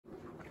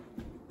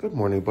Good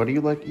morning, buddy.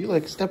 You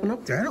like stepping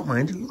up there? I don't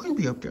mind. You can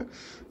be up there.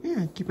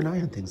 Yeah, keep an eye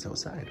on things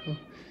outside, huh?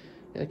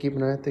 Yeah, keep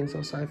an eye on things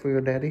outside for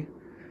your daddy.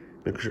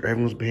 Make sure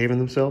everyone's behaving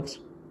themselves.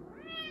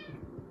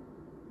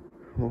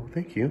 Well,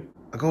 thank you.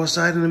 I'll go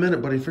outside in a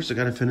minute, buddy. First, I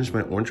gotta finish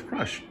my orange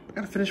crush.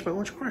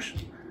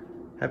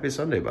 Happy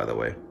Sunday, by the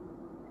way.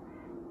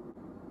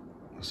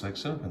 Looks like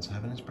Cinnabon's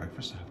having his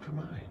breakfast after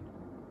mine.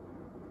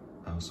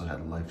 I also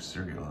had Life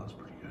cereal. That was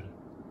pretty good.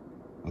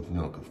 With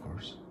milk, of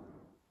course.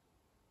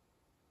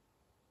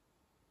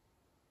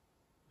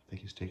 I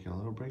think he's taking a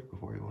little break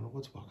before he went on a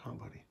woods walk, huh,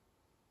 buddy?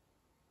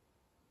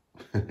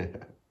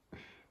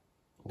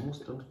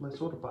 Almost done with my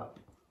soda pop.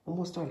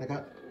 Almost done. I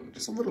got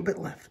just a little bit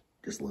left.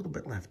 Just a little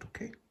bit left,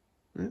 okay?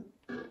 Yeah?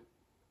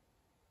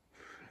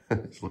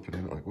 He's looking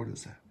at it like, what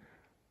is that?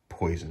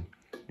 Poison.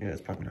 Yeah,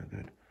 it's probably not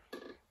good.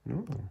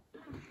 No.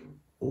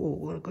 Oh,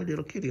 what a good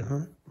little kitty,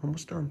 huh?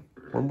 Almost done.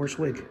 One more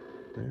swig.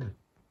 Yeah.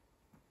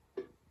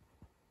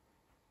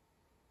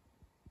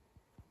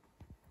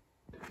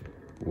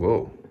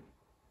 Whoa.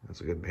 That's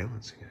a good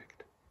balancing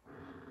act.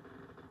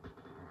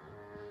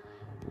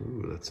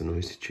 Ooh, that's a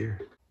noisy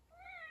chair.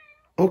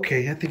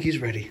 Okay, I think he's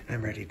ready.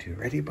 I'm ready too.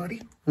 Ready,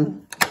 buddy? Hmm?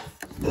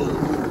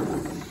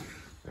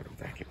 Got him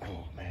vacuum.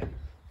 Oh, man.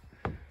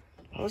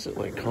 How is it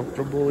like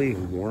comfortably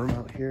warm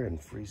out here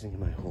and freezing in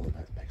my home?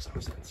 That makes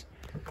no sense.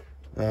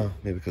 Oh,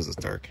 maybe because it's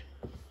dark.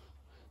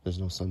 There's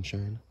no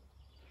sunshine.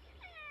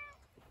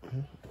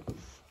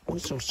 Oh,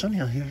 it's so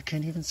sunny out here, I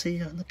can't even see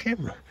you on the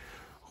camera.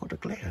 What a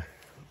glare.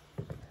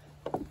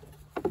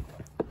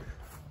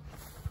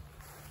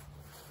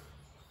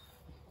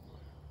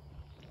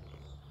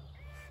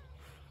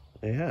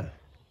 Yeah.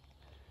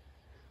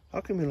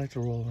 How come you like to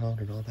roll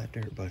around in all that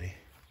dirt, buddy?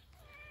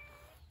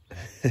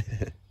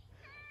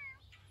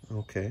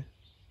 Okay.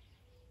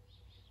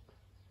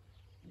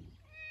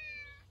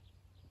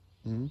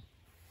 Hmm?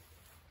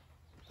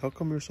 How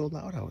come you're so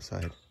loud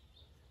outside?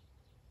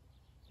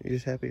 You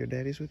just happy your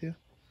daddy's with you?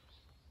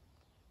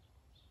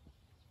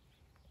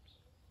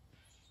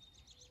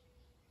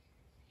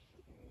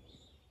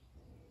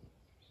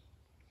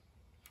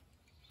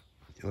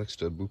 He likes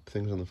to boop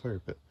things on the fire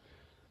pit.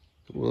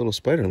 A little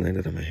spider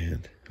landed on my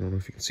hand. I don't know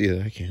if you can see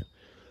that. I can't.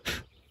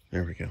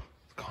 There we go.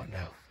 It's gone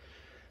now.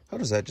 How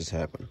does that just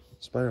happen?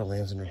 Spider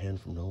lands in your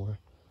hand from nowhere.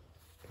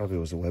 Probably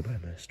was a web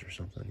I missed or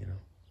something, you know.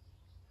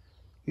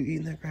 You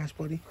eating that grass,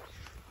 buddy?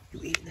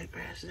 You eating that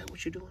grass? Is that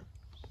what you're doing?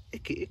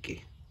 Icky,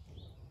 icky.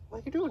 Why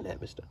are you doing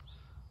that, mister?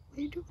 Why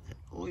are you doing that?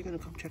 Oh, you're gonna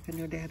come check on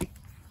your daddy?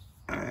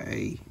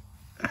 Hi.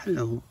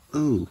 Hello.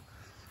 Ooh.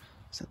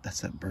 That's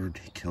that bird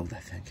he killed,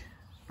 I think.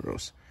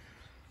 Gross.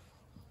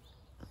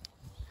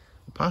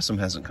 The possum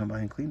hasn't come by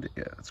and cleaned it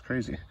yet. That's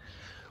crazy.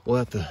 We'll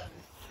have to,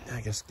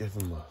 I guess, give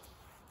him a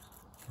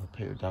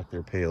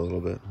doctor pay a little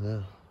bit.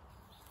 Yeah.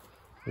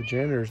 The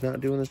janitor's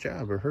not doing his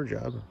job or her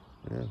job.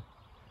 Yeah.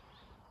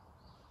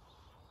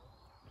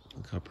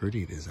 Look how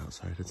pretty it is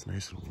outside. It's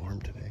nice and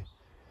warm today.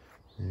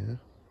 Yeah.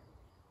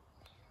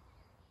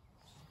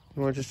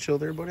 You want to just chill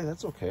there, buddy?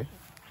 That's okay.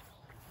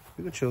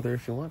 You can chill there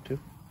if you want to.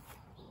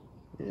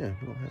 Yeah,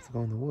 you don't have to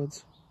go in the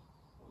woods.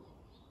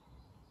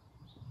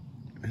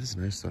 It is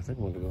nice. So I think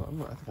I'm going to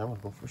go. I think I'm going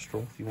to go for a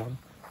stroll. If you want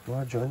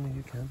to join me,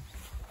 you can.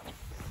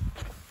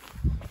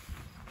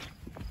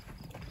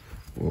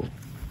 Whoa.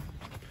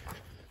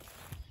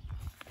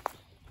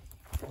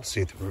 We'll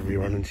see where we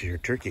run into your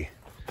turkey.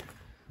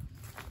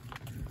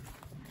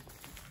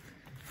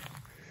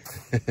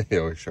 He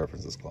always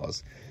sharpens his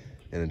claws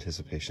in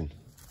anticipation.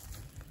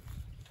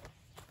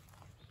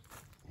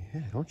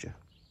 Yeah, don't you?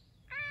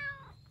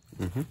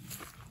 Mm-hmm.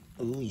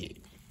 Oh, yeah.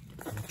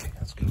 Okay,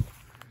 let's go.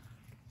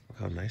 Look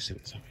how nice it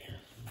is out here.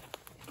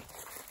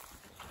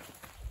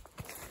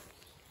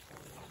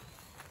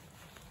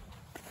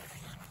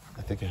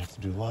 I think I have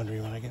to do laundry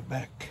when I get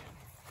back.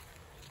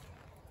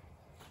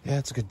 Yeah,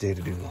 it's a good day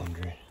to do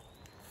laundry.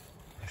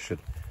 I should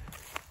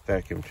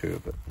vacuum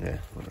too, but yeah,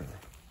 whatever.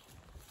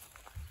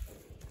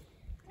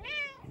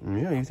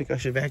 Yeah, you think I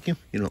should vacuum?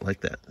 You don't like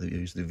that. You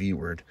use the V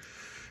word.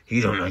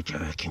 You don't like to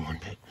vacuum one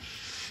bit.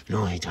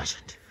 No, he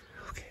doesn't.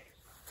 Okay.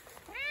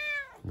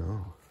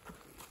 No.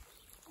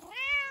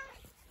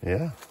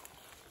 Yeah.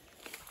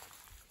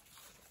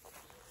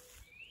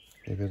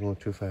 Maybe I don't look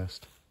too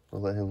fast.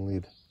 I'll let him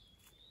lead.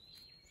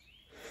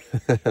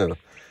 That's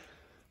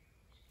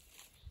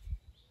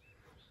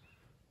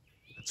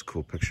a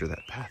cool picture of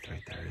that path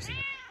right there, isn't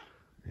it?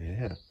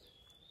 Yeah.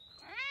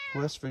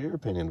 Well, that's for your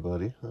opinion,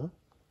 buddy, huh?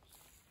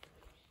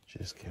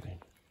 Just kidding.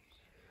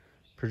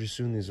 Pretty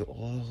soon these will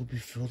all be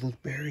filled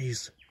with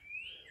berries.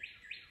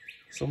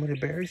 So many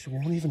berries you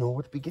won't even know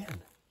where to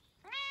begin.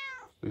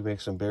 We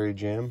make some berry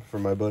jam for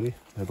my buddy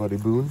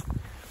Boone,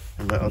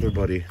 and my other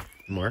buddy,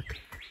 Mark.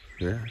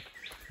 Yeah.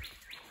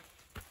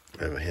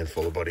 I have a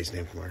handful of buddies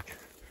named Mark.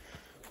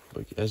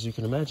 But as you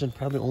can imagine,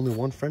 probably only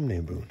one friend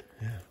named Boone.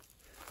 Yeah.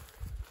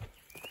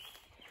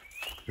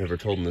 Never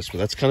told him this, but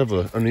that's kind of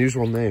an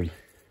unusual name.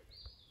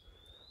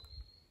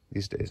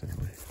 These days,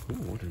 anyway.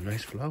 Ooh, what a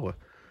nice flower.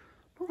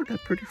 Look at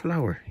that pretty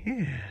flower.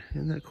 Yeah,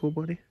 isn't that cool,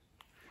 buddy?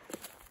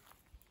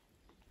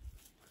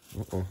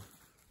 Uh-oh.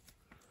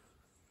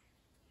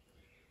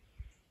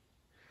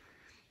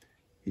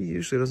 He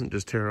usually doesn't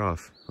just tear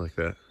off like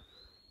that.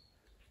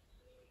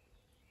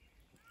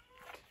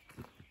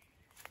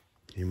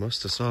 He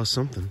must have saw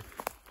something.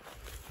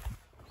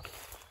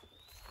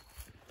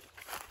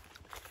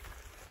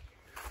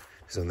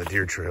 He's on the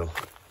deer trail,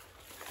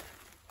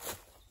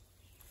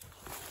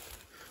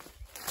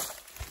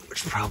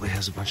 which probably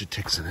has a bunch of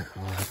ticks in it.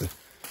 We'll have to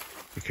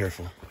be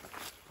careful.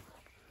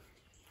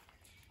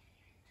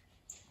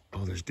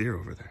 Oh, there's deer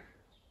over there.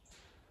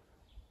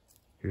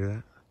 Hear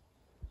that?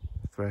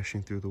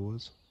 Thrashing through the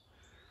woods.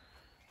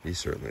 He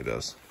certainly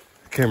does.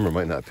 The camera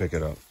might not pick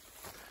it up.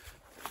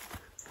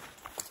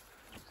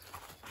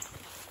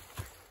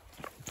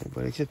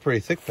 But it gets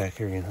pretty thick back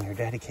here, you know. Your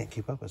daddy can't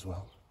keep up as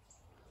well.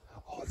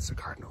 Oh, it's a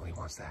cardinal. He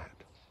wants that.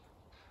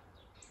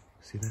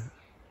 See that?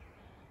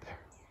 There.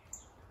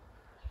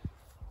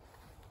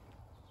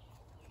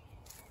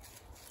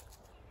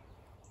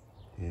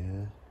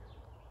 Yeah.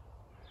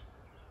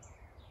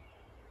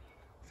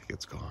 I think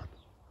it's gone.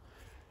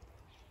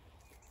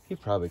 He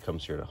probably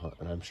comes here to hunt,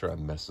 and I'm sure I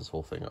messed this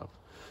whole thing up.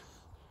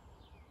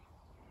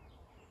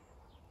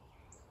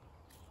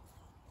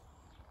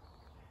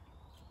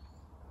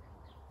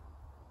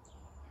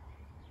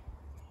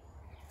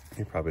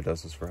 He probably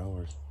does this for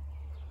hours.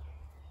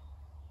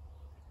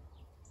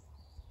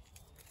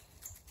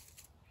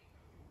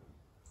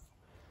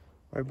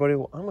 All right, buddy,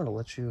 well, I'm going to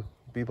let you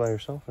be by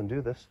yourself and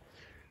do this.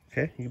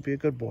 Okay, you be a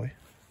good boy.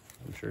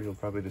 I'm sure you'll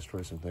probably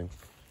destroy some things.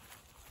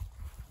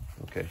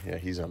 Okay, yeah,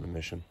 he's on the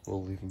mission.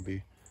 We'll leave him be.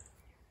 It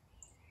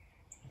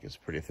gets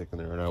pretty thick in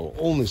there, and I will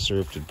only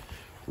serve to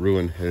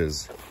ruin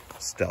his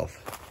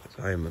stealth.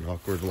 I am an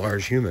awkward,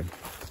 large human.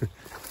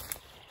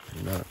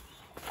 I'm not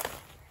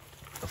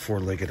a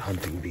four-legged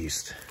hunting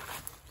beast.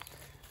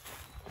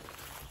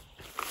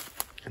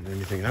 And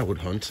anything I would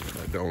hunt, and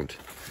I don't,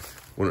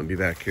 wouldn't be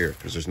back here,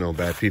 because there's no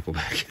bad people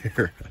back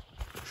here.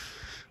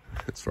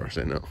 As far as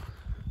I know.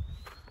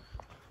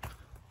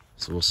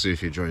 So we'll see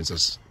if he joins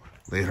us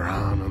later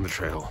on the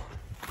trail.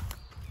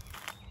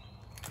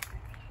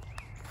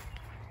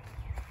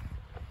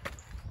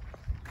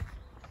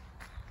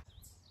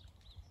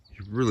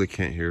 You really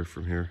can't hear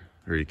from here,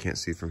 or you can't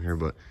see from here,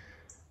 but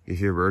you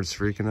hear birds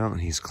freaking out,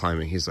 and he's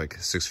climbing. He's like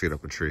 6 feet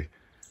up a tree.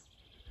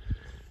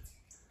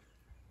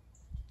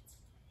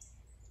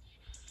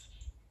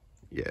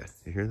 Yeah,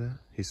 you hear that?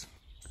 He's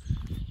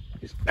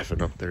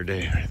effing up their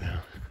day right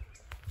now.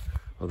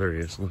 Oh, there he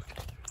is. Look,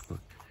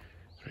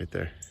 right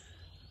there.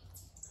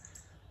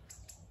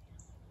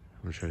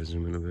 I'm gonna try to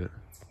zoom in a bit.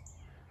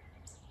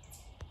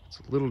 It's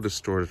a little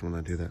distorted when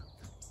I do that.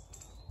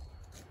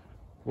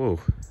 Whoa.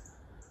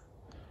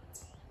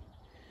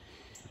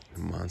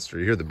 Monster.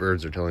 You hear the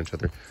birds are telling each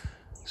other,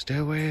 stay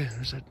away,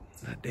 there's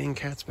that dang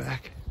cat's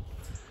back.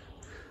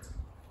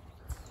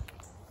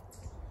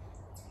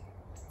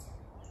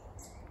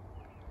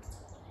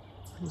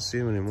 I don't see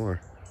him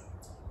anymore.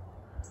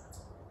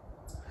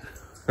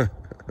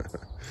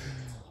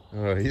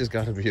 He's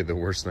got to be the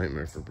worst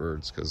nightmare for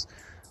birds, because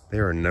they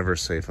are never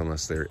safe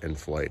unless they're in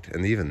flight.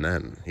 And even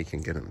then, he can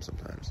get them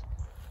sometimes.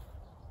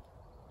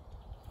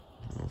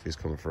 I don't know if he's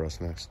coming for us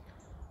next.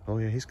 Oh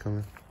yeah, he's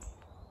coming.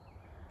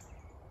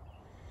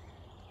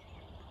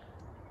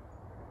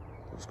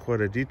 It was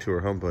quite a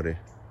detour, huh, buddy?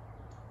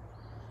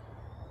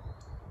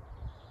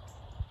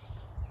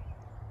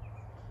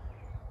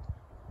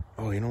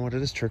 Oh, you know what?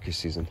 It is turkey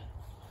season.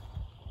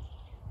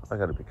 I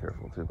gotta be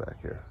careful too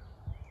back here.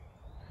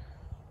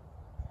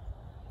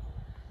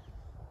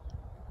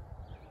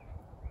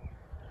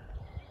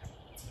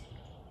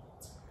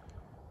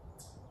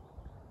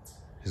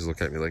 He's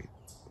looking at me like,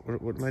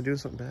 what am I doing,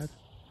 something bad?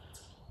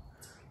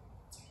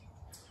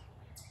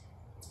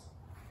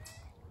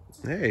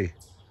 Hey.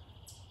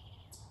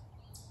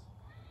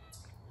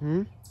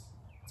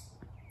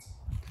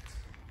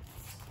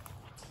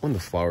 When the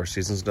flower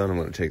season's done,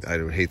 I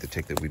would hate to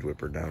take the weed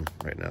whipper down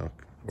right now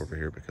over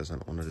here, because I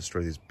don't want to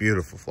destroy these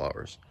beautiful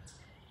flowers.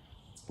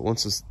 But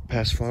once it's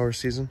past flower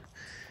season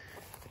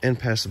and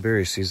past the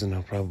berry season,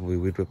 I'll probably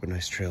weed whip a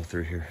nice trail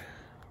through here.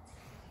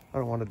 I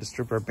don't want to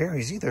disturb our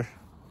berries either.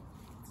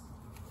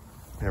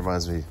 It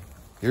reminds me,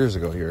 years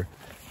ago here,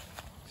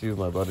 a few of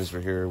my buddies were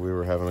here. We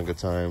were having a good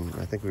time.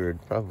 I think we were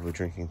probably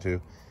drinking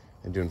too,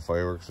 and doing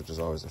fireworks, which is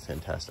always a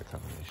fantastic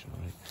combination,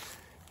 right?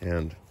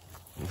 And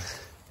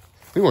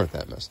we weren't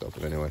that messed up,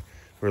 but anyway,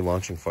 we were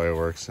launching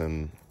fireworks,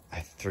 and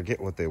I forget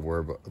what they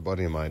were, but a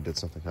buddy of mine did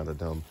something kind of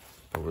dumb.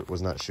 But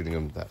was not shooting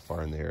them that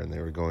far in the air, and they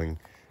were going,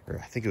 or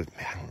I think it was,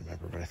 I don't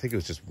remember, but I think it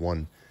was just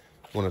one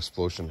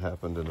explosion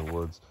happened in the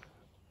woods,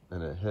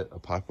 and it hit a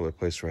popular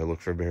place where I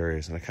look for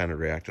berries, and I kind of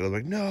reacted. I was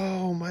like,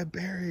 no, my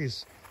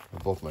berries.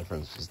 And both my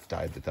friends just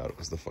died. They thought it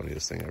was the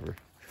funniest thing ever.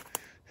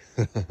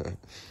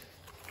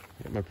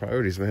 Get my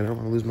priorities, man. I don't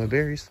want to lose my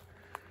berries.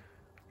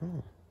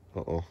 Oh,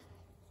 uh-oh.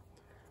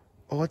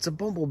 Oh, it's a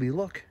bumblebee,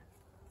 look.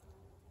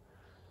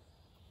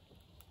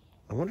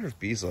 I wonder if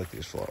bees like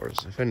these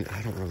flowers. I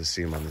don't really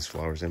see them on these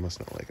flowers. They must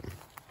not like them.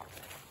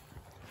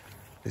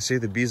 They say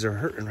the bees are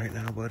hurting right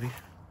now, buddy.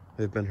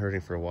 They've been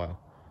hurting for a while.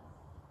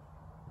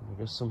 I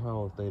guess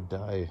somehow if they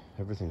die,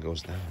 everything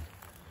goes down.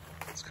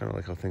 It's kind of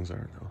like how things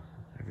are now.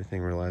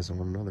 Everything relies on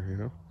one another, you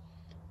know?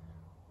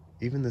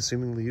 Even the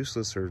seemingly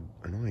useless or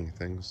annoying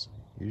things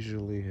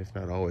usually, if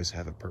not always,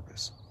 have a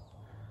purpose.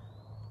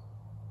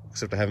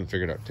 Except I haven't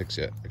figured out ticks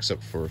yet,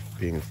 except for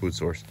being a food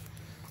source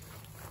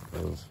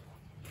of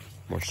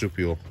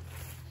marsupial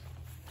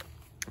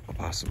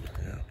opossum.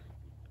 Yeah.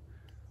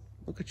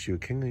 Look at you,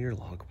 king of your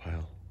log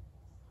pile.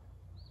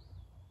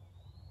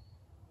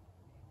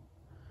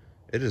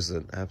 It is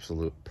an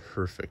absolute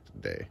perfect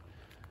day.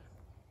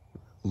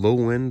 Low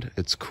wind,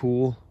 it's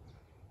cool.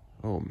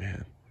 Oh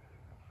man.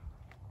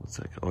 What's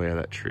that? Oh yeah,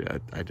 that tree.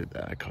 I did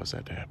that. I caused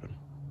that to happen.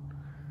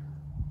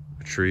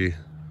 A tree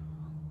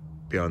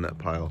beyond that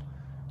pile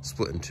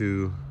split in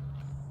two.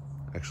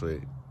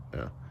 Actually,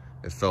 yeah,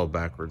 it fell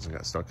backwards and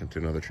got stuck into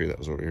another tree that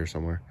was over here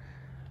somewhere.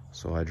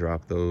 So I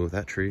dropped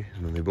that tree,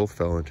 and then they both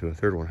fell into a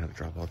third one. I had to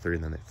drop all three,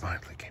 and then they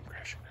finally came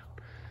crashing down.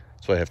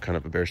 So I have kind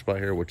of a bare spot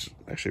here, which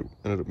actually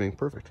ended up being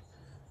perfect.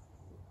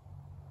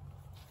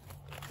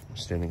 I'm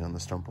standing on the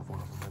stump of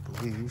one of them, I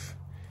believe.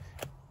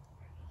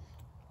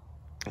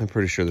 I'm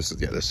pretty sure this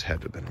is, yeah, this had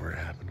to have been where it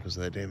happened because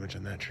of that damage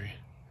on that tree.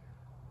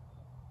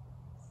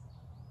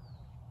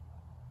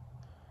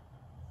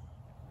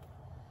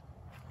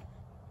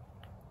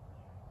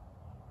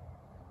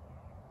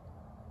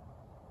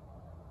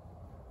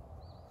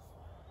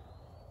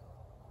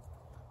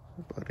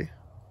 Hey, buddy.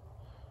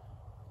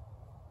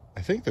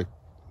 I think the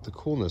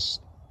coolness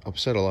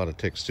upset a lot of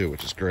ticks too,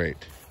 which is great.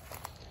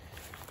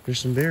 There's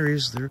some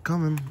berries, they're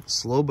coming,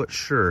 slow but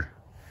sure.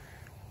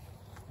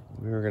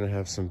 We're gonna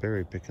have some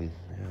berry picking.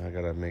 Yeah, I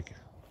want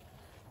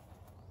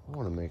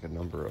to make a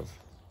number of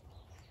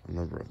them. I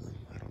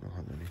don't know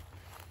how many.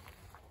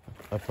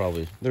 I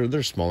probably,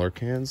 they're smaller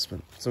cans,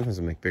 but sometimes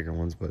I make bigger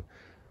ones, but I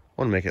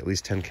want to make at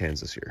least 10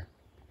 cans this year.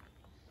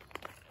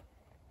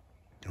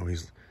 Oh,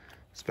 he's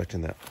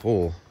inspecting that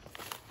hole.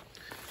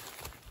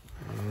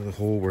 The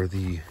hole where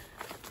the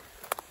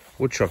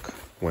woodchuck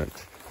went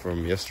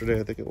from yesterday,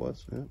 I think it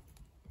was. Yeah.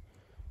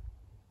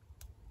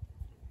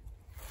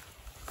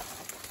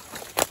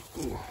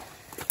 Ooh.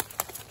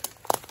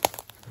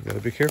 You gotta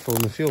be careful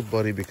in the field,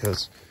 buddy,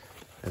 because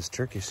it's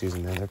turkey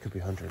season, man. There could be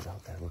hunters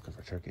out there looking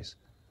for turkeys.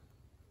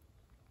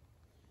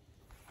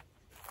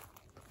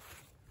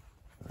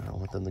 I don't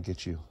want them to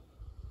get you.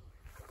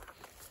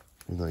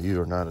 Even though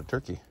you are not a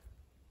turkey.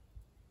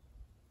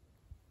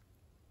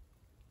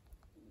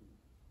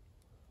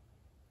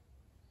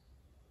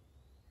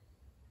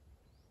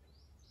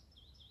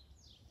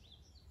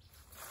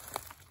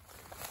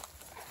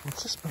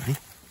 What's this, buddy?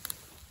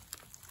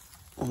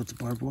 Oh, it's a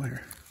barbed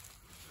wire.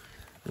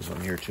 There's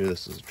one here too.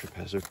 This is a trip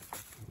hazard.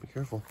 Be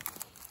careful.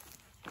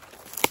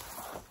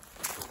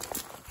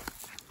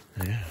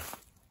 Yeah.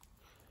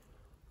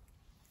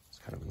 It's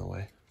kind of in the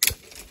way.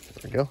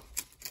 There we go.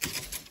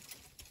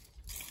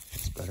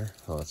 That's better.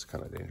 Oh, that's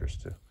kind of dangerous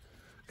too.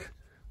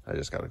 I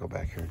just got to go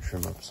back here and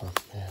trim up some.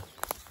 Yeah.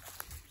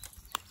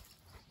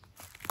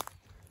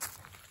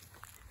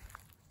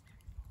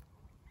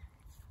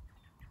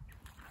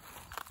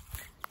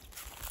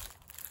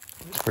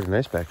 It's pretty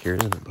nice back here,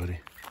 isn't it,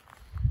 buddy?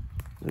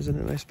 Isn't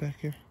it nice back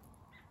here?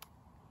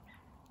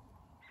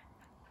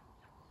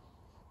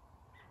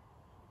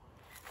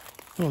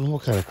 I don't know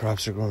what kind of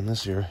crops are growing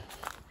this year.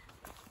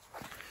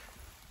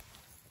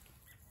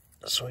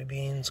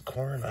 Soybeans,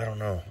 corn, I don't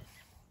know.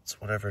 It's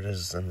whatever it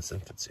is in its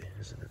infancy,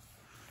 isn't it?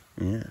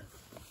 Yeah.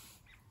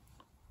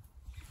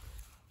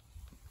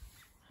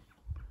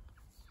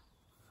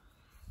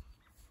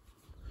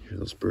 Hear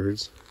those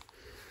birds?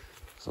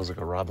 Sounds like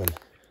a robin.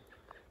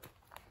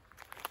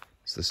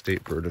 It's the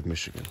state bird of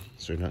Michigan,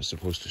 so you're not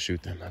supposed to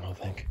shoot them, I don't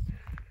think.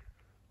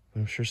 But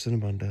I'm sure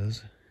Cinnabon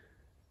does.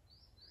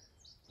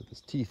 With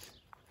his teeth.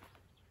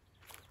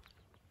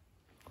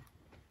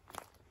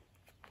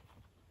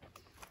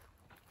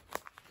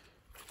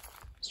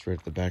 It's right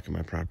at the back of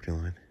my property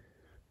line.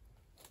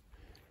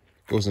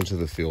 Goes into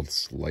the field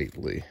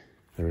slightly.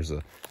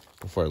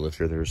 Before I lived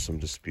here, there was some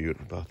dispute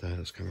about that.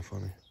 It's kind of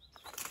funny.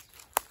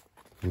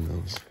 Who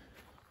knows?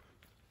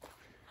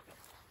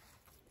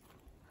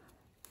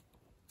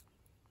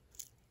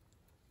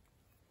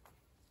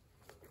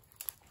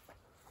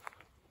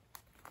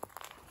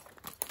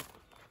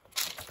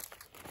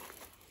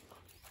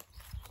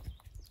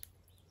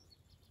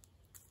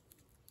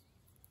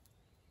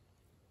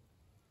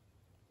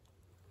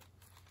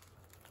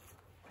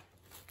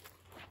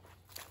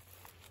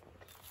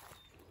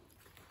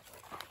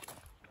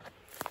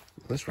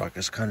 This rock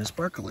is kind of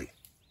sparkly.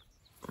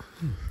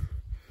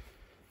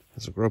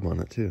 There's a grub on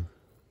it too.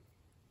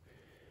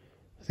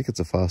 I think it's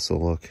a fossil,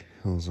 look.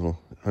 Those little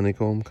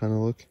honeycomb kind of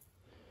look.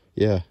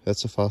 Yeah,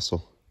 that's a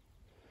fossil.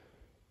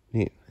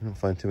 Neat. I don't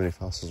find too many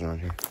fossils around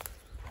here.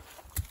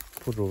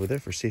 Put it over there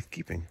for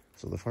safekeeping,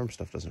 so the farm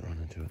stuff doesn't run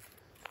into it.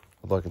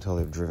 Although I can tell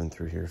they've driven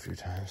through here a few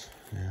times.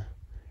 Yeah.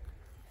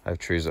 I have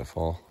trees that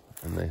fall,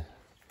 and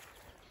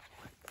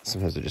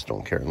sometimes they just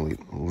don't care and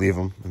leave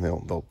them, and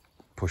they'll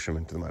push them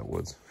into my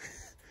woods.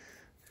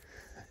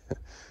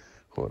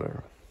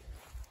 Whatever.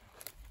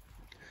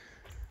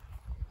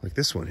 Like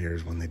this one here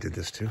is when they did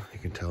this too. You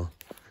can tell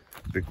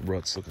big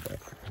ruts. Look at that.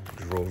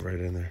 Drove right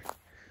in there.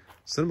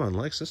 Cinnabon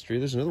likes this tree.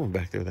 There's another one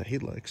back there that he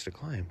likes to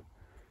climb.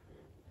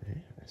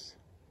 Yes.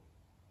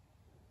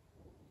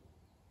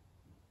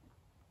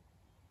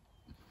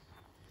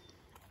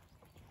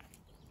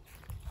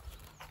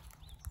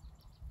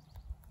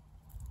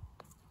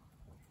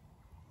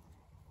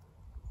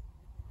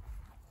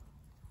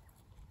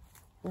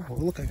 Oh,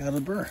 look, I got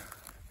a burr.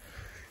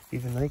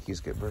 Even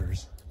Nikes get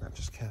burrs, not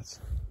just cats.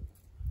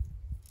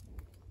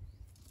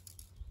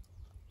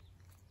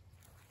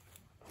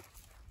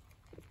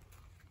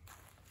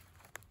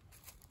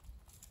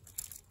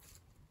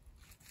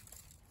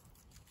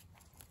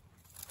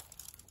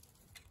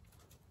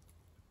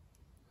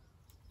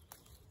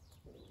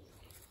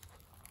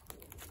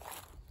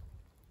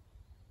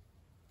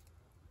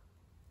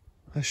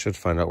 I should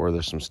find out where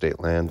there's some state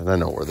land, and I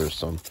know where there's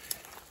some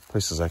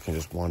places I can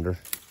just wander.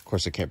 Of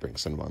course, I can't bring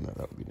Cinnabon there.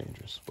 That would be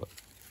dangerous, but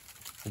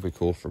it'll be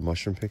cool for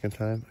mushroom picking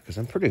time, because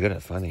I'm pretty good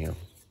at finding them.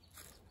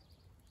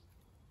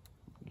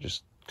 It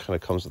just kind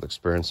of comes with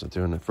experience of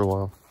doing it for a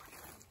while.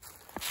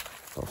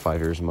 About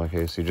 5 years in my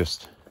case. You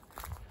just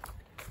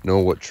know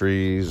what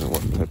trees and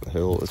what type of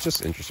hill. It's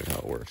just interesting how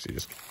it works. You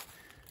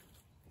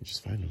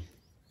just find them.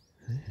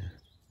 Yeah.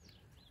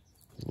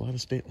 There's a lot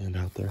of state land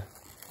out there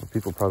where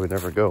people probably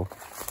never go,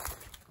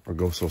 or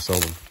go so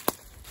seldom.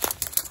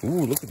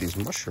 Ooh, look at these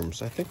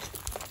mushrooms. I think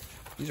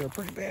these are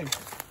pretty bad.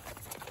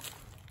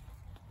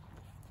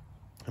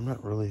 I'm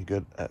not really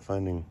good at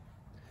finding,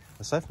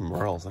 aside from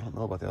morels, I don't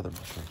know about the other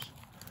mushrooms.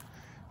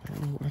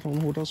 I don't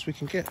know what else we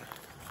can get.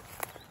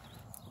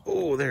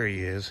 Oh, there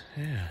he is.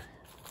 Yeah.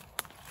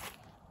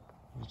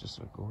 It's just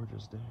a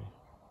gorgeous day.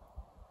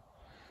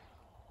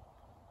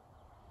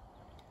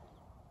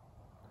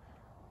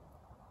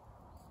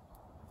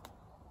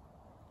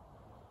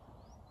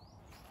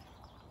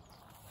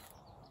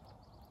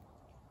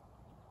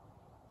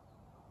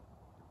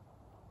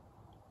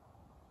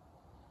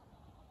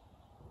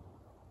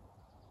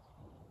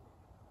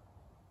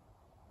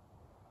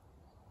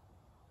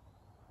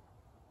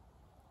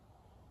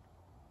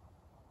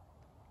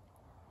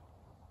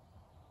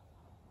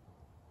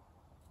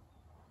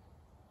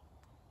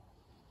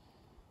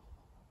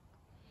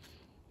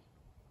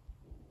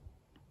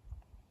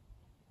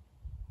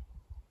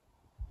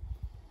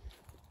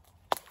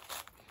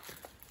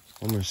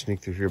 I'm gonna sneak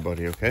through here,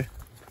 buddy, okay?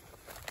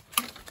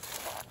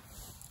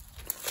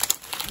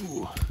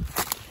 Ooh.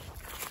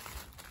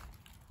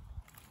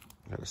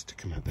 Got a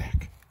stick in my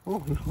back.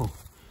 Oh, no.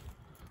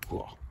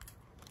 Whoa.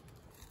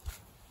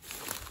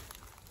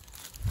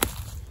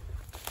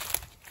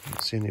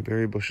 Don't see any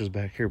berry bushes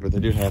back here, but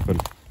they do happen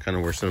kind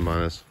of where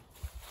Cinnabon is.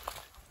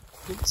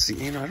 I don't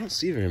see, I don't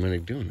see very many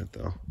doing it,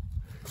 though.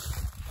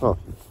 Oh.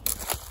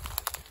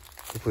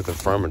 Hopefully the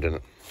farmer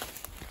didn't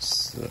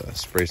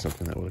spray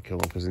something that would have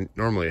killed them, because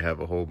normally I have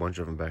a whole bunch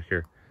of them back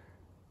here.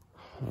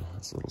 Oh,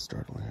 that's a little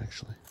startling,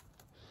 actually.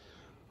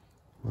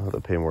 I'll have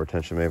to pay more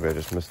attention. Maybe I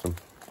just missed them.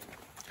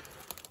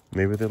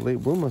 Maybe they're late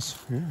bloomers.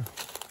 Yeah.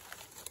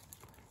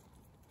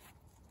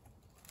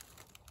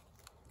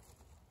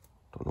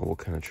 Don't know what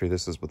kind of tree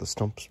this is, but the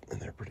stumps in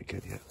there are pretty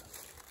good yet.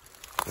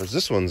 Whereas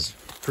this one's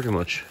pretty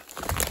much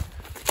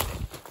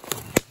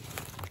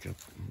like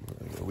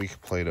a weak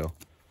Play-Doh.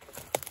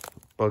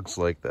 Bugs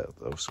like that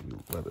though, so we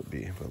let it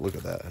be. But look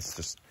at that, it's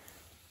just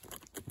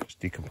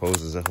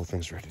decomposes. That whole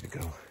thing's ready to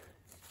go.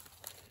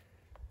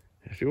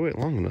 If you wait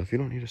long enough, you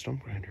don't need a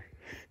stump grinder.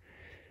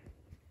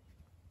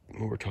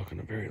 Well, we're talking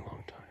a very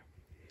long time.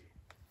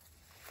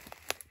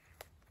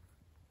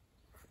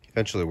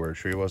 Eventually where a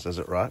tree was, as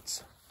it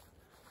rots,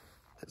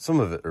 some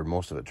of it or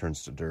most of it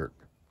turns to dirt,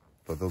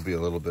 but there'll be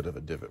a little bit of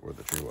a divot where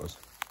the tree was,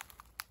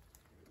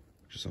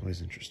 which is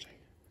always interesting.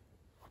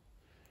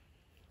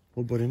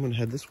 Well, buddy, I'm gonna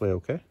head this way,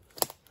 okay?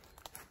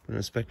 I'm gonna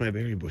inspect my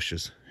berry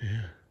bushes.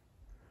 Yeah.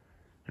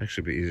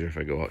 Actually, it'd be easier if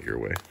I go out your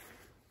way.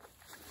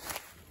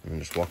 And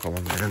just walk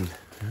along the end.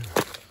 Yeah.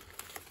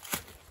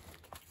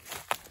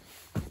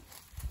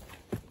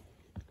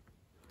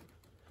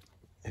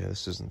 Yeah,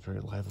 this isn't very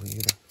lively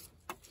either.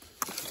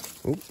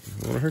 Oh, I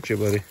don't want to hurt you,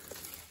 buddy.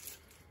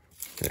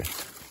 Okay.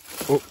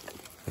 Oh,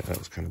 yeah, that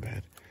was kind of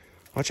bad.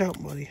 Watch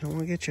out, buddy. I don't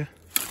want to get you.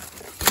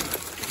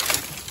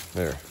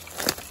 There.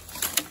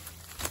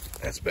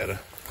 That's better.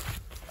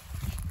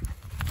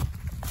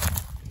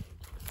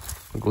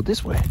 I'll go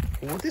this way.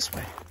 Go this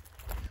way.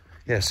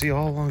 Yeah, see,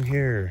 all along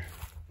here.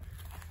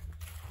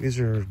 These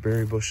are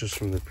berry bushes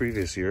from the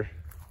previous year.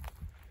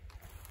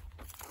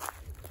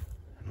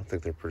 I don't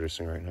think they're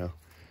producing right now.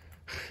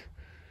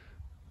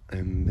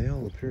 And they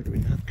all appear to be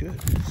not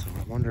good. So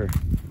I wonder.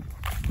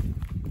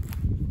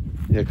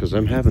 Yeah, because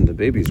I'm having the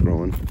babies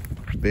growing.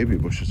 The baby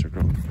bushes are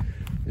growing.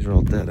 These are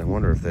all dead. I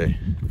wonder if they.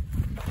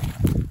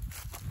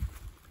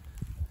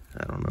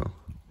 I don't know.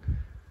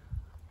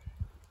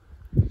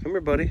 Come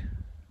here, buddy.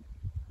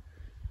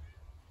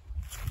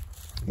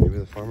 Maybe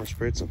the farmer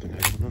sprayed something. I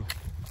don't know.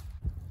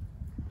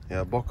 Yeah,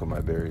 a bulk of my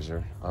berries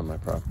are on my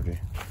property,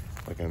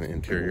 like on the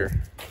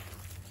interior.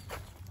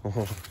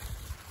 Oh,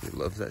 he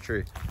loves that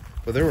tree.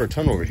 But there were a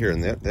ton over here,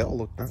 and they all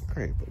look not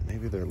great, but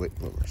maybe they're late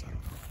bloomers. I don't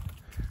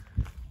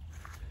know.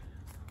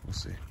 We'll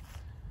see.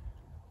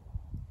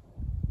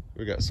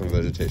 We got some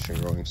vegetation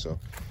growing, so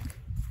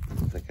I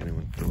don't think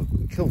anyone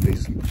would kill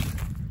these.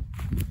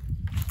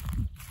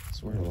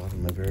 That's where a lot of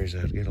my berries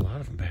at. Get a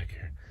lot of them back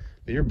here.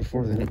 The year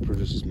before, they didn't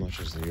produce as much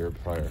as the year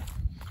prior.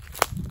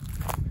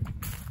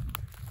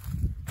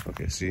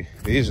 Okay, see,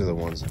 these are the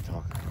ones I'm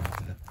talking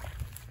about.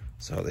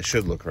 That's how they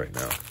should look right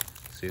now.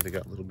 See, they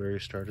got little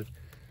berries started.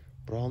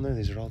 But all in there,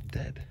 these are all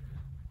dead.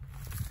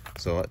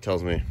 So that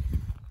tells me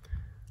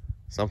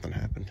something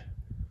happened.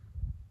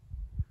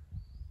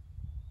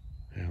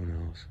 Yeah, who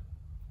knows?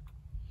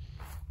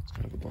 It's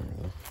kind of a bummer,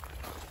 though.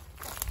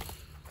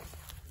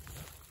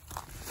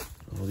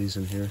 All these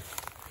in here.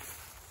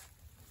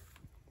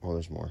 Oh,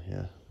 there's more,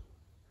 yeah.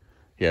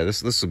 Yeah,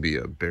 this will be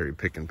a berry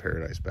picking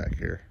paradise back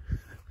here.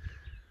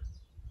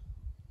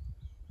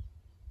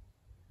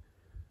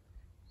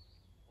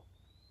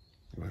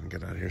 Go ahead and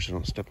get out of here so I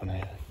don't step on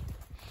anything.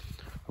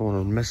 I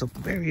want to mess up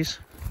the berries.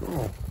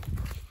 Oh,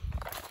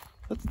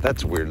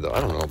 that's weird though. I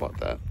don't know about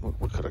that.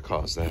 What could have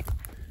caused that?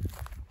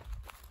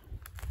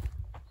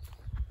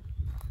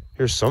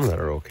 Here's some that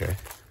are okay.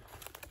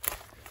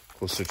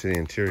 Closer to the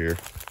interior.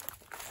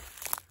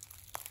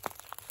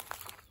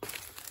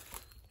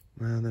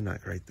 Well, they're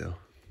not great though.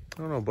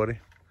 I don't know, buddy.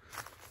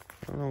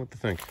 I don't know what to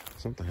think.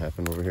 Something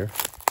happened over here.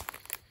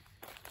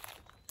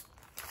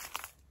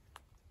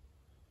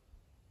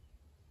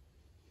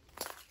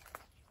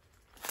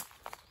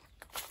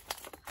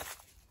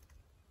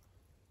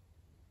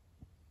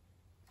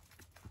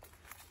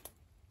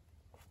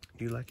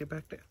 Do you like it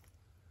back there?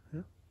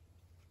 Yeah.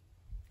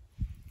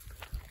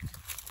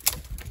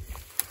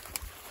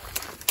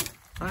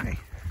 Hi.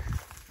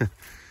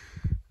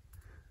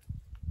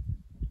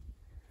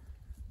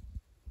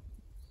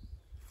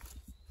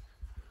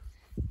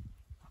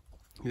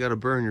 You got a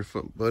burn in your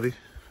foot, buddy.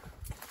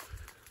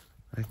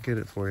 I can get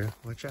it for you.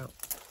 Watch out.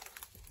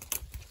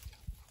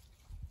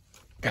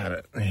 Got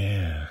it.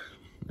 Yeah.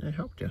 I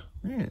helped you.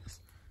 Yes.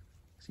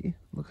 See?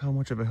 Look how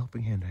much of a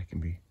helping hand I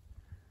can be.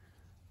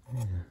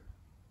 Yeah.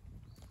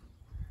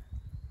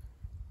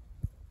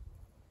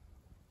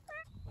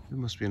 It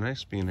must be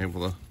nice being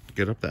able to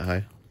get up that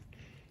high.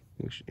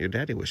 Your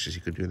daddy wishes he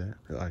could do that.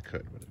 Well, I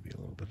could, but it'd be a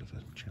little bit of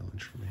a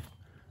challenge for me.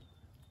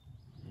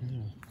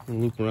 Yeah. I'm gonna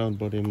loop around,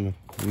 buddy. I'm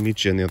gonna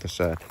meet you on the other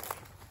side.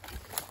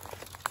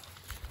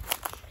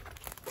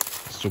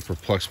 Still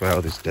perplexed by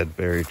all these dead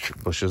berry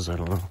bushes. I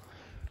don't know.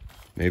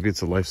 Maybe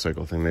it's a life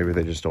cycle thing. Maybe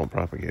they just don't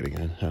propagate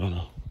again. I don't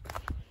know.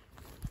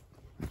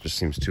 It just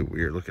seems too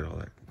weird. Look at all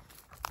that.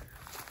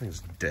 That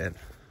thing's dead.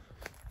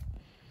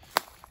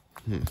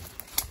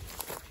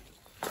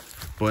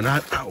 But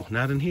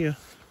not in here.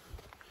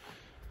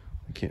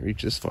 I can't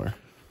reach this far.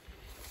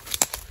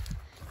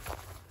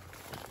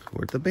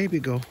 Where'd the baby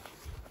go?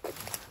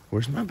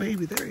 Where's my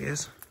baby? There he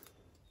is.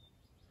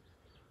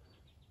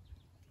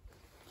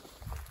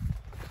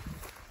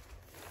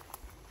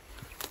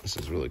 This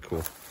is really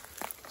cool.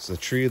 It's a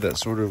tree that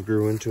sort of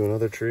grew into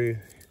another tree,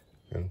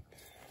 and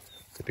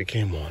it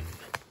became one.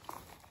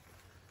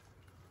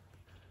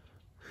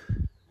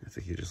 I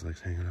think he just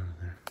likes hanging out in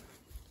there.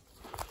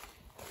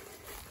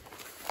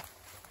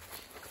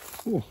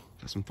 Ooh,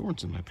 got some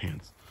thorns in my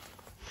pants.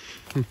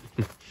 All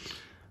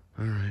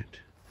right.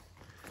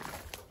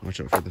 Watch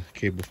out for the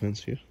cable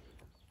fence here.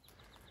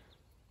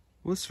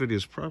 Well, this video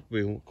is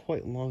probably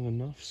quite long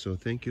enough, so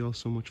thank you all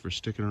so much for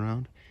sticking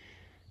around,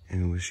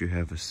 and I wish you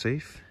have a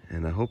safe,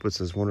 and I hope it's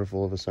as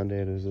wonderful of a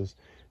Sunday as it is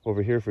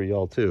over here for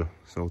y'all too.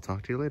 So we'll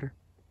talk to you later.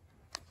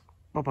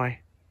 Bye-bye.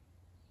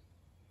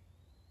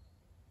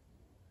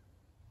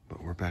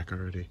 But we're back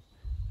already.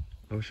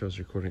 I wish I was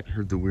recording. I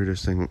heard the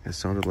weirdest thing. It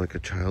sounded like a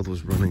child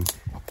was running.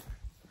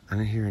 I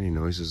didn't hear any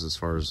noises as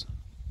far as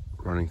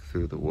running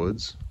through the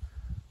woods.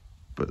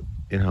 But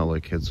you know how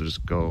like kids will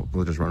just go,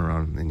 they'll just run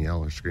around and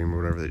yell or scream or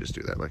whatever. They just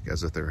do that like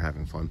as if they were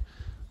having fun.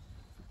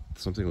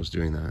 Something was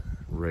doing that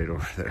right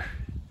over there.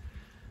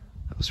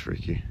 That was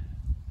freaky.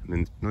 I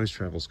mean, noise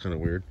travel's kind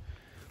of weird.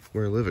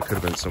 Where I live, it could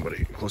have been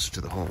somebody closer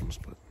to the homes,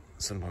 but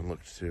someone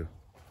looked too.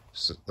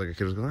 Just like a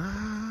kid was going,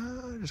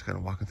 ah, just kind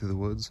of walking through the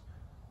woods.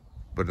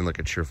 But in like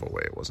a cheerful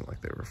way. It wasn't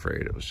like they were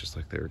afraid. It was just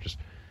like they were just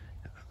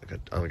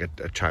like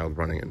a child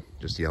running and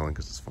just yelling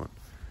because it's fun.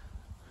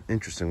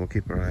 Interesting. We'll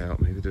keep our eye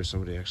out. Maybe there's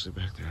somebody actually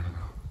back there. I don't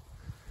know.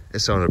 It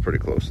sounded pretty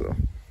close though.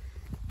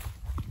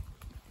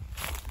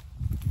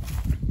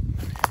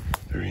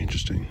 Very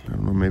interesting. I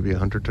don't know. Maybe a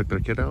hunter took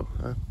their kid out.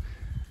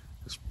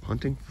 Just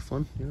hunting for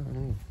fun. Yeah, I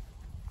don't know.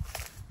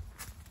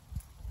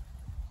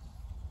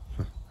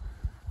 Huh.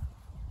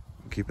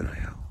 Keep an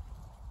eye out.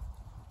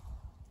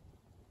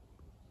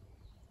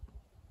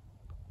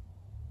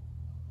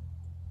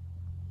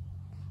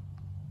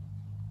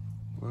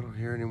 Well, I don't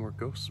hear any more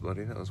ghosts,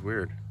 buddy. That was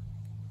weird.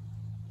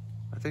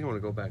 I think I want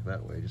to go back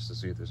that way just to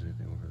see if there's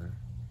anything over there.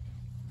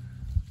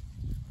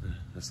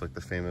 That's like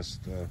the famous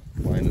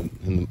line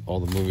in all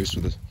the movies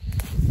where the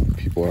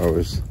people are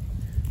always...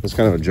 It's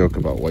kind of a joke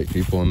about white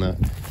people and that.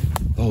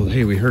 Oh,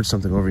 hey, we heard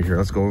something over here.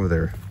 Let's go over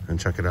there and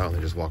check it out. And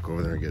they just walk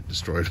over there and get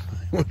destroyed.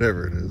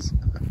 Whatever it is.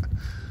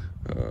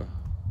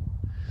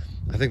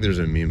 I think there's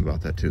a meme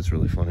about that too. It's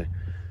really funny.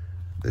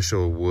 They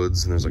show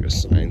woods, and there's like a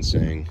sign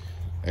saying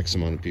X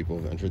amount of people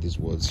have entered these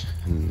woods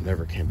and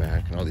never came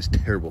back, and all these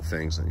terrible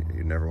things, and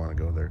you never want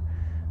to go there.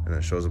 And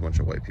it shows a bunch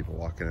of white people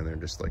walking in there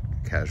just like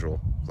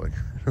casual, like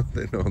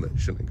they know they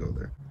shouldn't go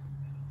there.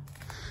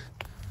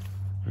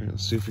 All right,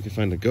 let's see if we can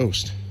find a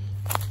ghost.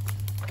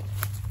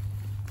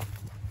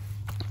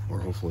 Or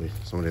hopefully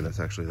somebody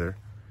that's actually there.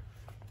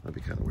 That'd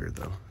be kind of weird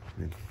though. I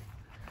mean,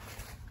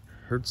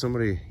 heard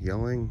somebody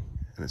yelling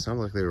and it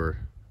sounded like they were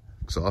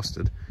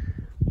exhausted,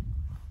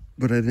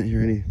 but I didn't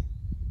hear any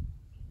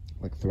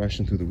like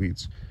thrashing through the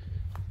weeds.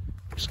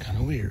 It's kind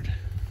of weird.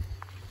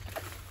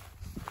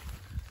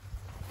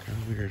 Kind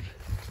of weird.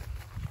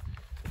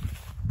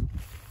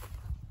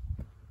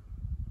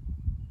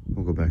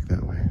 We'll go back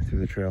that way through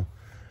the trail.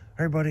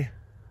 All right, buddy.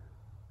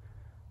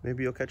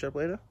 Maybe you'll catch up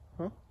later,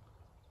 huh?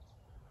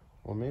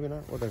 Or maybe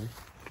not, whatever.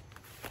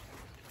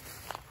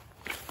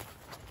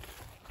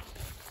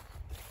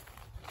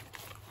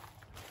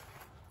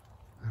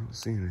 I don't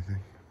see anything.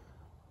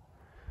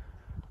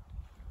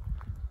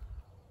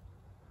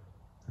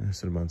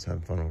 Cinnabon's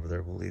having fun over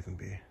there. We'll leave him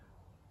be.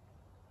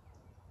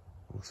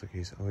 Looks like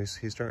he's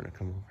starting to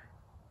come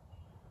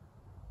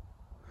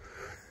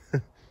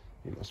over.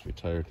 He must be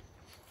tired.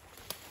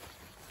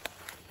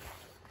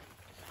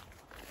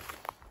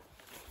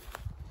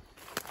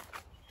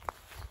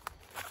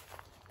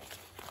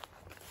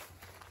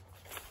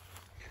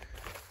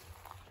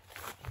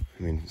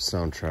 I mean,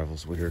 sound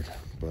travels weird,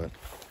 but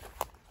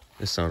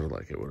it sounded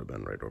like it would have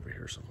been right over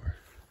here somewhere.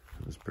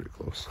 It was pretty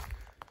close.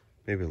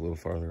 Maybe a little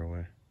farther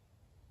away.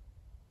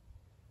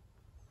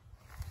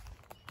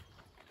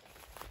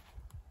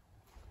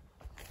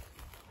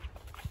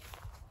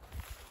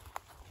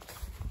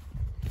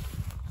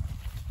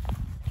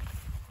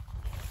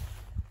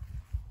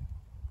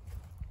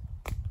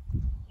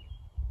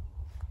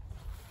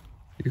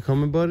 You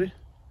coming, buddy?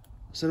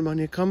 Cinnabon,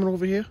 you coming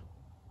over here?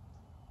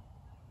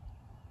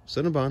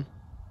 Cinnabon.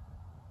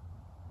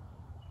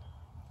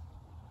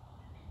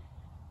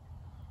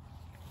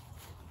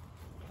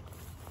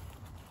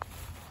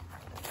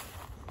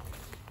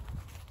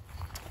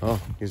 Oh,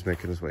 he's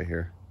making his way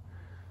here.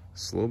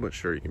 Slow but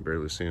sure, you can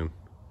barely see him.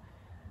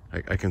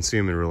 I can see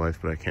him in real life,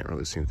 but I can't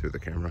really see him through the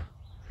camera.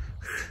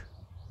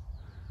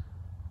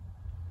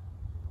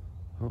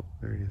 Oh,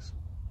 there he is.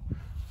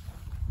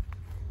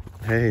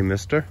 Hey,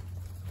 mister.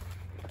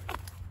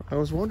 I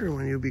was wondering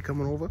when you'd be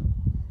coming over.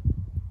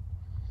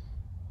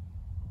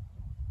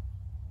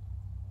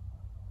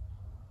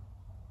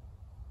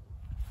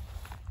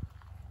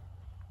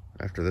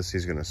 After this,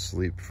 he's gonna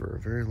sleep for a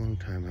very long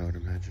time, I would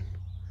imagine.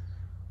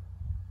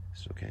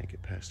 Still can't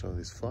get past all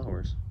these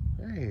flowers.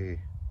 Hey,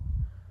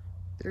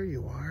 there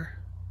you are.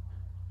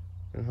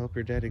 Gonna help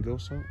your daddy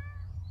ghost hunt?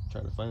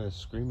 Try to find a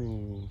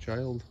screaming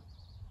child?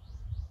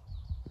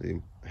 The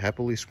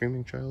happily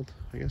screaming child,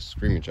 I guess.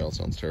 Screaming child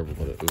sounds terrible,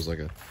 but it was like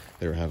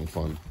they were having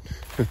fun.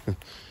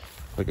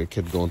 Like a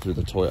kid going through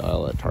the toy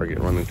aisle at Target,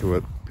 running to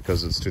it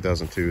because it's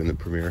 2002 and the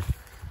premiere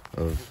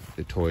of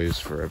the toys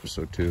for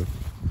episode 2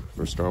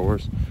 for Star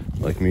Wars,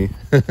 like me.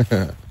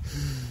 I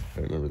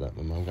remember that.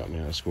 My mom got me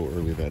out of school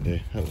early that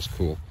day. That was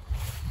cool.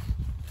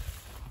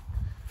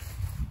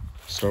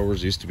 Star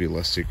Wars used to be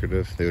less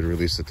secretive. They would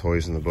release the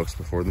toys and the books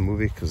before the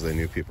movie because they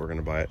knew people were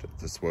going to buy it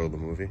to spoil the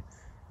movie.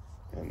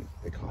 And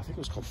I think it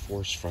was called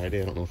Force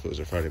Friday. I don't know if it was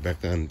a Friday back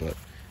then, but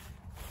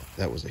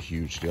that was a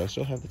huge deal. I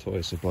still have the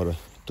toys. I bought a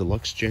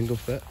deluxe Jango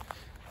Fett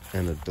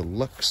and a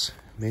deluxe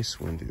Mace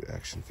Windu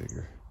action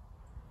figure.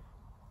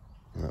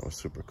 And that was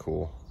super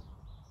cool.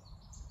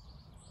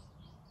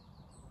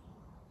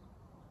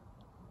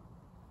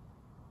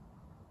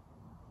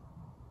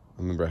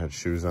 I remember I had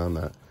shoes on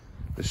that.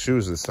 The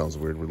shoes, this sounds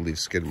weird, would leave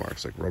skid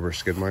marks, like rubber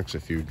skid marks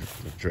if you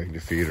dragged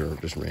your feet or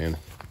just ran.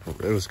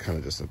 It was kind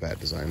of just a bad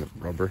design of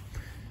rubber.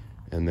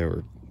 And there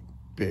were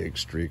big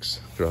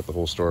streaks throughout the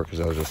whole store because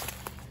I was just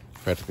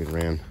practically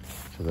ran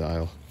to the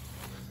aisle.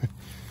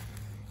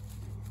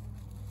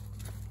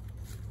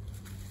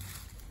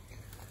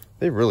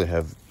 They really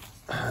have,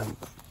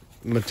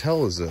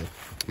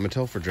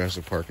 Mattel for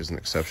Jurassic Park is an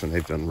exception.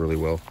 They've done really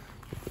well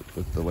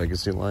with the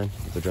Legacy line,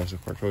 with the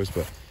Jurassic Park toys,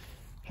 but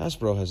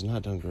Hasbro has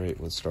not done great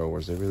with Star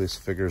Wars. They release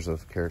figures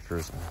of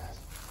characters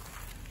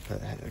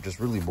that are just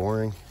really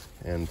boring,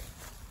 and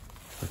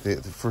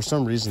for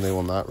some reason they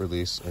will not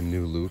release a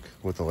new Luke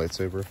with a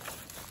lightsaber.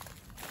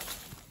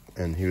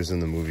 And he was in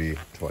the movie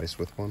twice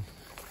with one,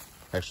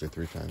 actually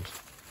 3 times.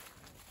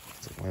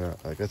 It's like, why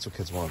not? Like, that's what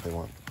kids want. They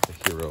want the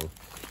hero.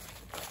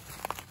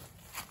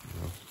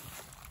 You know?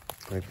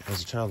 Like,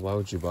 as a child, why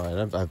would you buy?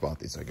 And I've bought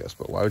these, I guess,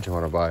 but why would you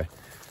want to buy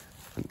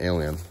an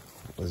alien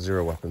with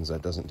 0 weapons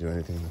that doesn't do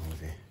anything in the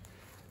movie,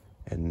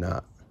 and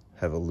not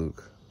have a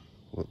Luke,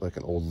 like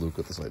an old Luke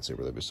with his lightsaber?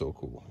 That'd be so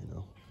cool, you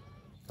know?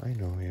 I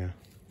know, yeah.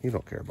 You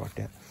don't care about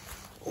that.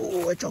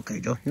 Oh, it's okay,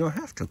 Joe. You don't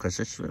have to, because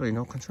it's really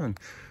no concern.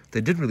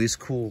 They did release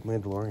cool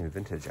Mandalorian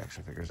vintage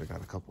action figures. I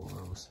got a couple of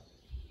those.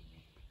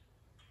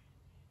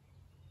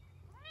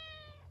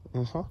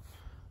 Uh-huh.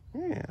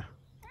 Yeah.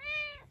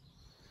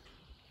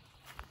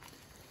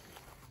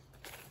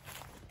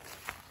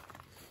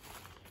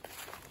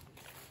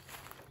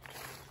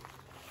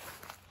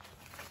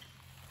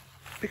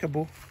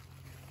 Peekaboo.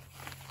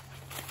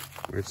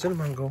 Where'd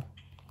Cinnabon go?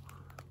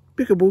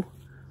 Peekaboo.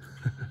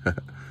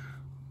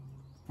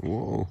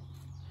 Whoa.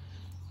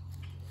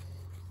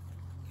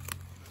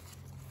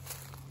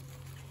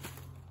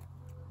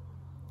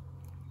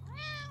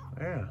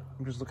 Yeah,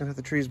 I'm just looking at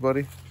the trees,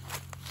 buddy.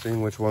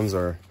 Seeing which ones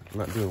are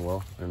not doing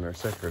well and are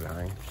sick or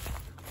dying.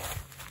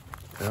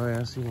 Oh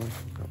yeah, I see one.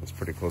 That one's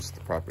pretty close to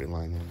the property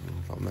line.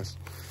 Won't mess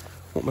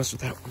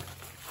with that one.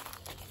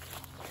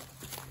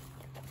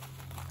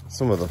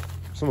 Some of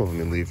them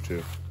you leave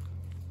too.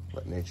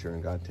 Let nature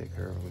and God take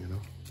care of them, you know.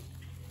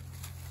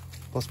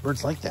 Plus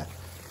birds like that.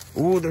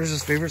 Ooh, there's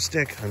his favorite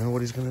stick. I know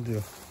what he's gonna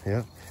do.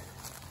 Yeah.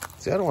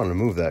 See, I don't want to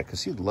move that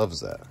because he loves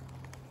that.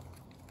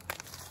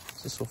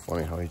 It's just so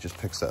funny how he just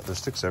picks that. There's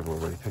sticks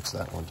everywhere, but he picks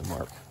that one to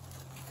mark.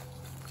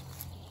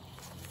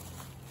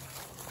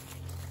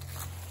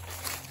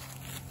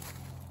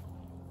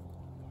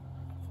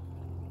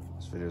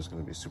 This video is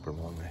going to be super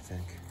long, I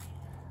think.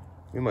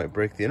 We might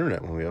break the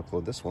internet when we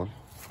upload this one.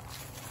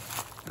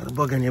 Got a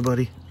bug on you,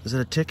 buddy. Is that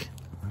a tick?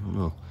 I don't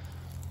know.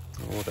 I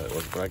don't know what that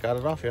was, but I got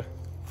it off you.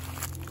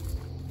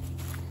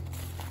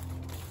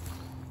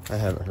 I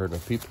haven't heard a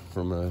peep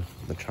from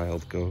the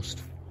child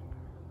ghost.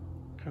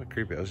 Kind of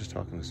creepy. I was just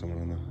talking to someone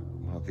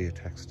on via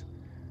text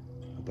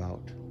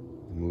about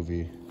the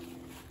movie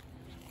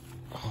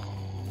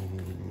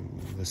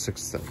The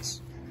Sixth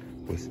Sense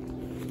with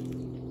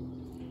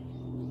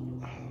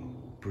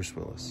Bruce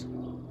Willis.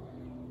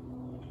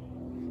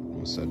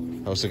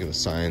 I was thinking The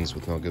Signs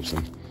with Mel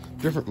Gibson.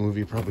 Different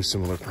movie, probably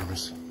similar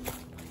premise.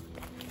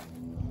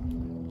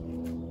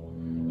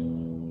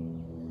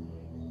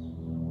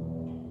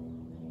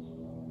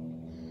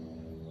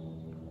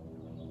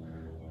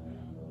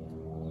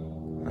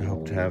 I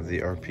hope to have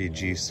the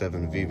RPG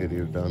 7V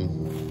video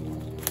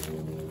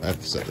done.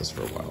 I've said this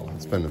for a while.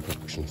 It's been in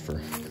production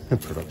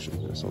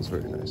It sounds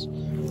very nice.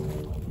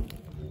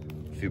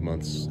 A few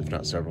months, if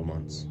not several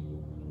months.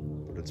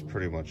 But it's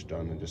pretty much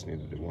done. I just need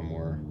to do one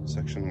more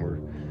section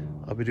where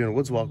I'll be doing a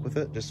woods walk with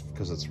it, just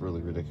because it's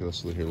really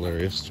ridiculously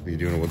hilarious to be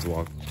doing a woods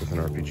walk with an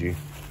RPG.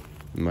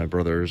 My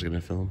brother is going to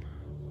film.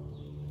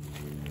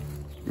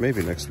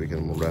 Maybe next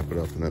weekend we'll wrap it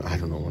up, and then I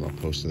don't know when I'll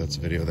post it. That's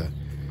a video that,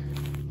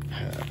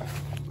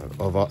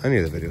 of any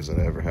of the videos that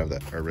I ever have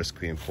that are risk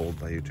being pulled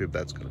by YouTube,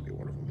 that's going to be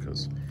one of them,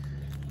 because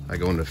I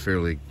go into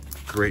fairly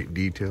great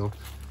detail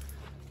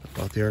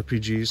about the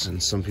RPGs,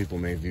 and some people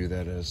may view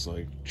that as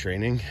like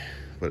training,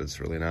 but it's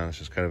really not. It's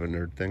just kind of a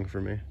nerd thing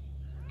for me.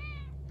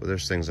 But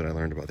there's things that I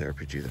learned about the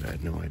RPG that I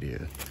had no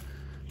idea.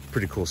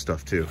 Pretty cool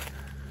stuff too.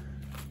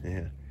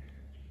 Yeah.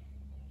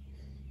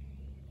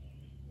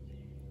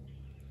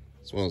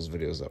 It's one of those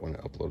videos that when I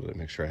upload it, I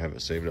make sure I have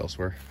it saved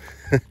elsewhere.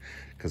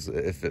 Because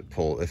if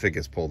it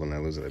gets pulled and I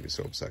lose it, I'd be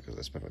so upset because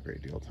I spent a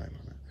great deal of time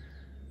on it.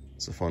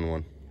 It's a fun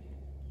one.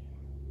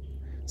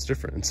 It's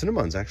different. And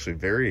Cinnabon's actually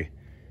very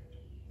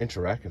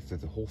interactive through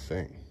the whole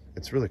thing.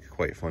 It's really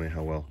quite funny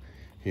how well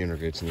he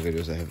integrates in the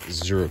videos that have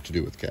zero to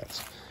do with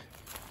cats.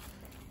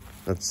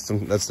 That's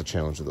the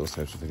challenge of those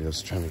types of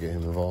videos, trying to get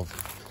him involved.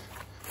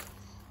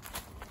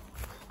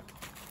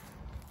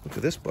 Look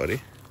at this, buddy.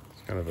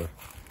 It's kind of a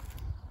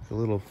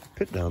little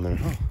pit down there,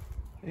 huh?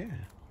 Yeah.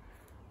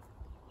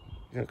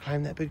 You gonna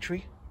climb that big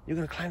tree? You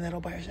gonna climb that all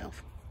by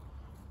yourself?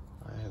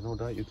 I have no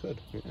doubt you could.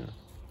 Yeah.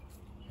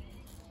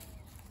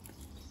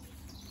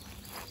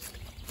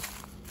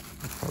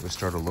 I'll probably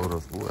start a load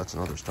of. Oh, that's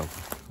another stump.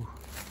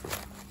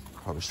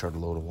 Probably start a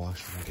load of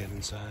wash when I get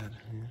inside.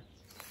 Yeah.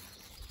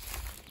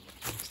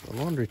 It's the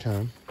laundry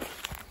time.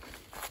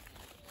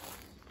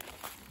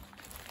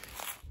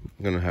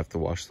 I'm gonna have to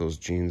wash those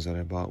jeans that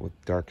I bought with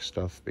dark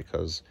stuff,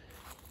 because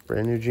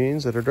brand new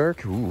jeans that are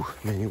dark, ooh,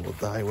 man, you will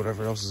dye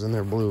whatever else is in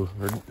there blue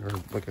or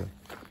like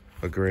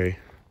a gray.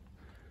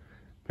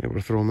 Maybe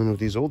we'll throw them in with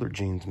these older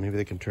jeans. Maybe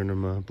they can turn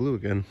them blue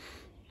again.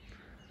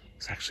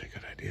 It's actually a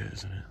good idea,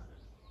 isn't it?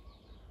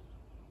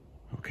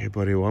 Okay,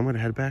 buddy, well, I'm gonna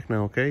head back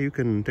now, okay? You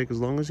can take as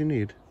long as you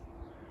need.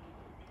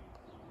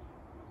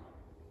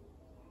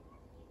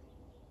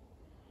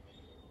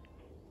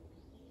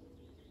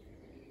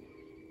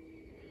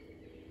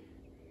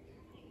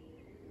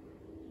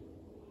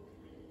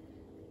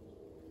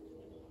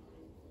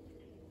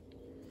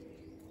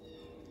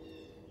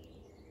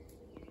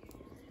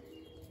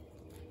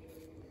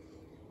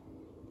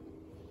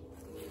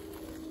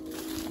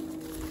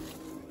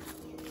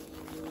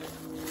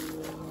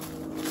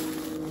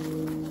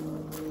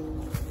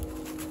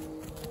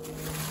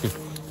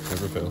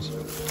 Never fails.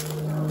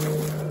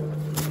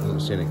 I don't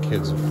see any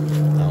kids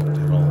out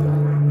at all.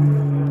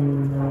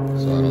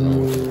 So I don't know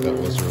what that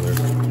was earlier.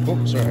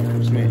 Oh, sorry, it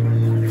was me.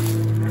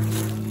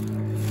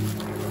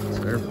 It's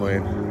an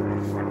airplane.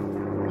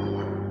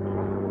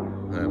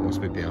 That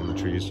must be beyond the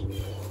trees.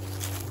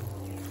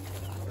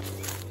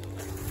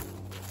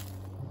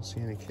 I don't see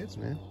any kids,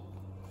 man.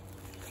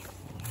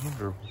 I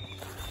wonder.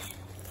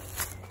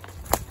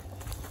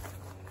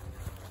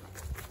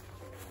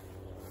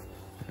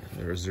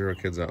 There are 0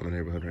 kids out in the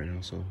neighborhood right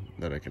now, so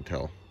that I can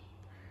tell.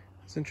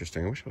 It's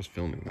interesting. I wish I was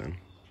filming then.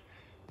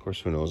 Of course,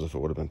 who knows if it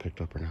would have been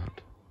picked up or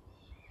not.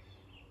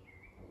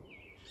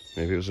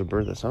 Maybe it was a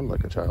bird that sounded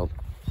like a child.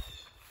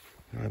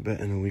 I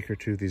bet in a week or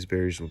two these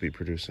berries will be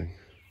producing.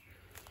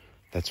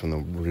 That's when the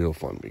real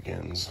fun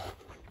begins.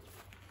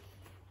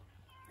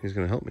 He's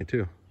gonna help me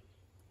too.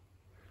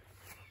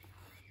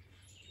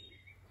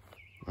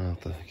 I'll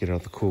have to get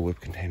out the Cool Whip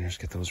containers,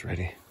 get those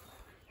ready.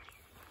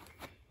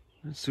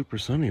 It's super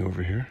sunny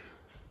over here.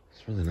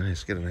 It's really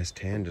nice. Get a nice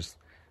tan just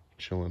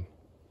chilling.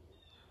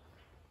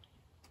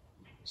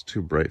 It's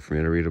too bright for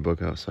me to read a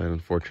book outside,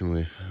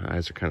 unfortunately. My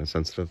eyes are kind of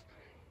sensitive.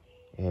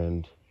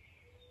 And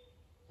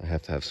I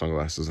have to have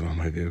sunglasses in all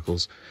my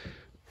vehicles.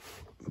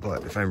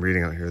 But if I'm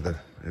reading out here, the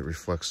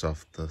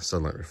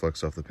sunlight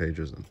reflects off the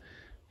pages and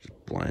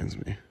just blinds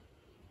me.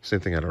 Same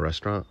thing at a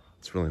restaurant.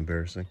 It's really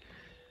embarrassing.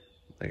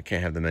 Like, I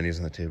can't have the menus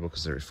on the table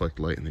because they reflect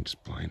light and they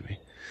just blind me.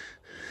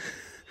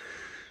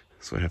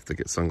 So I have to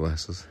get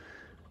sunglasses.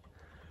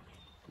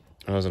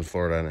 I was in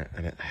Florida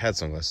and I had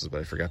sunglasses, but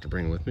I forgot to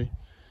bring them with me.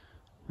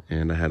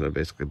 And I had to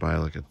basically buy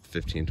like a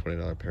 $15,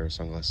 $20 pair of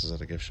sunglasses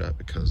at a gift shop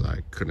because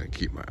I couldn't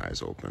keep my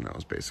eyes open. I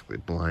was basically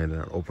blind,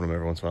 and I'd open them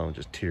every once in a while and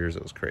just tears.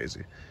 It was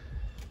crazy.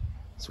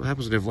 That's what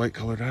happens when you have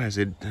light-colored eyes.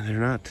 You're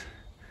at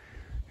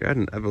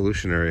an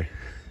evolutionary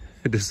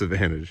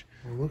disadvantage.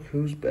 Well, look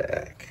who's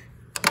back.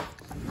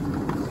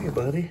 Hey,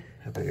 buddy.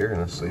 I bet you're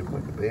gonna sleep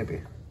like a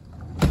baby.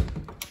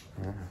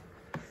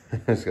 I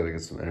just gotta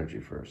get some energy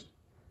first.